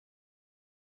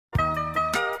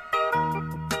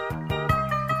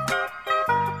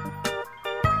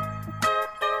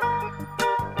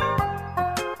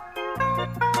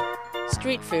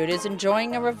Street food is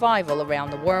enjoying a revival around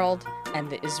the world, and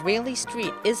the Israeli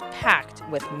street is packed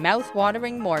with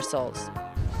mouth-watering morsels.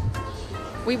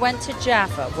 We went to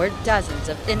Jaffa, where dozens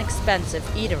of inexpensive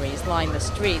eateries line the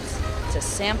streets to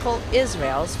sample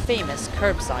Israel's famous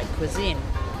curbside cuisine.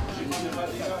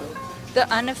 The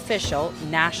unofficial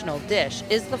national dish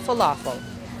is the falafel,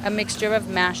 a mixture of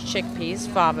mashed chickpeas,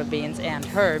 fava beans, and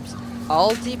herbs,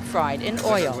 all deep-fried in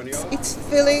oil. It's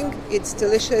filling, it's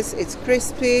delicious, it's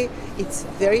crispy, it's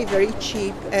very, very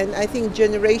cheap, and I think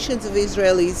generations of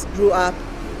Israelis grew up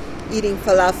eating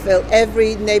falafel.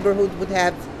 Every neighborhood would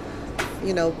have,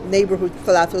 neighborhood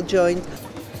falafel joint.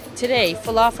 Today,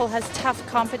 falafel has tough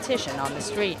competition on the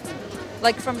street,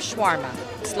 like from shawarma,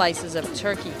 slices of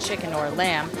turkey, chicken, or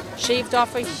lamb shaved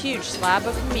off a huge slab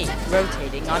of meat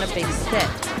rotating on a big stick.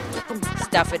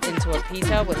 Stuff it into a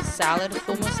pita with salad,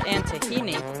 hummus, and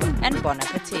tehini, and bon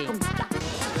appetit.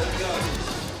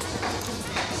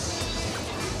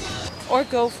 Or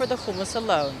go for the hummus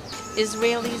alone.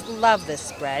 Israelis love this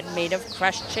spread made of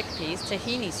crushed chickpeas,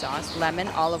 tahini sauce, lemon,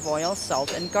 olive oil,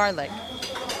 salt, and garlic.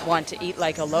 Want to eat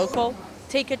like a local?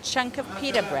 Take a chunk of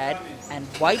pita bread and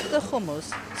wipe the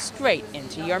hummus straight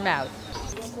into your mouth.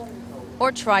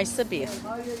 Or try sabich,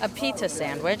 a pita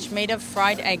sandwich made of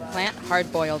fried eggplant,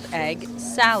 hard-boiled egg,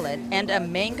 salad, and a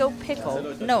mango pickle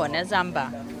known as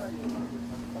amba.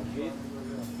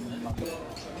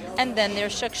 And then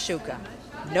there's shakshuka.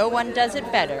 No one does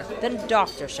it better than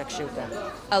Dr.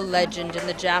 Shakshuka. A legend in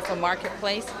the Jaffa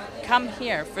marketplace, come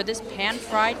here for this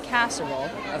pan-fried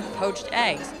casserole of poached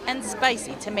eggs and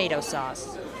spicy tomato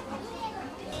sauce.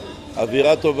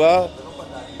 אווירה טובה,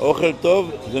 אוכל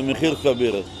טוב ומחיר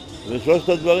סביר. ושלושת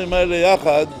הדברים האלה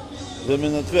יחד זה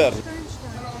מנצח.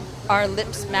 Our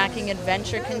lip-smacking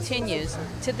adventure continues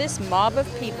to this mob of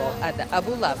people at the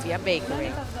Abu Lafia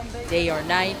bakery. Day or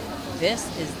night, this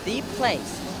is the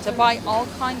place to buy all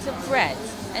kinds of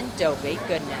breads and dough-baked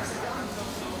goodness.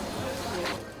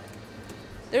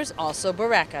 There's also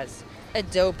bourekas, a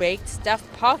dough-baked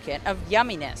stuffed pocket of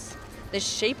yumminess. The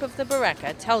shape of the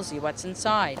boureka tells you what's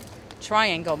inside.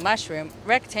 Triangle mushroom,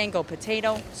 rectangle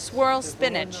potato, swirl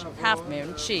spinach,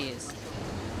 half-moon cheese.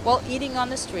 While eating on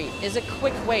the street is a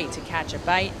quick way to catch a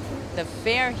bite, the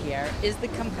fare here is the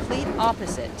complete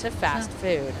opposite to fast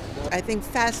food. I think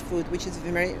fast food, which is a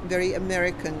very, very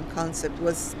American concept,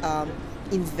 was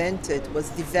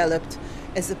developed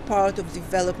as a part of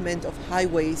development of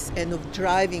highways and of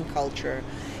driving culture.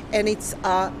 And it's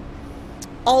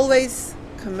always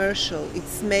commercial.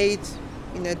 It's made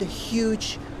in the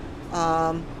huge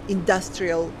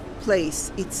industrial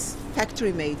place. It's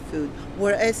factory-made food,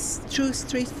 whereas true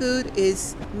street food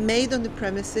is made on the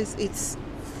premises. It's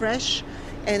fresh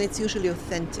and it's usually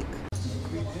authentic.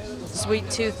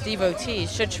 Sweet-toothed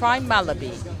devotees should try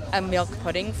malabi, a milk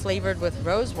pudding flavored with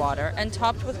rose water and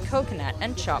topped with coconut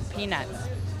and chopped peanuts.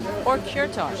 Or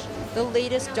kirtosh, the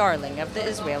latest darling of the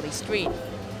Israeli street.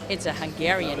 It's a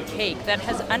Hungarian cake that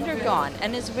has undergone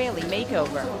an Israeli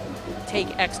makeover.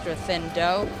 Take extra thin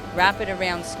dough, wrap it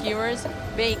around skewers,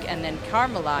 bake and then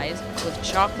caramelize with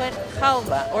chocolate,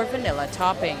 chalva, or vanilla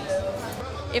toppings.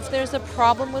 If there's a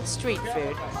problem with street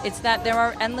food, it's that there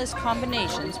are endless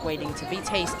combinations waiting to be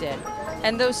tasted.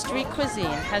 And though street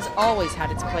cuisine has always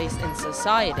had its place in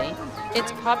society,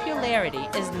 its popularity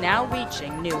is now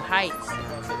reaching new heights.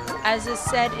 As is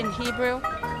said in Hebrew,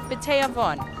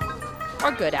 b'te'avon,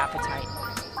 or good appetite.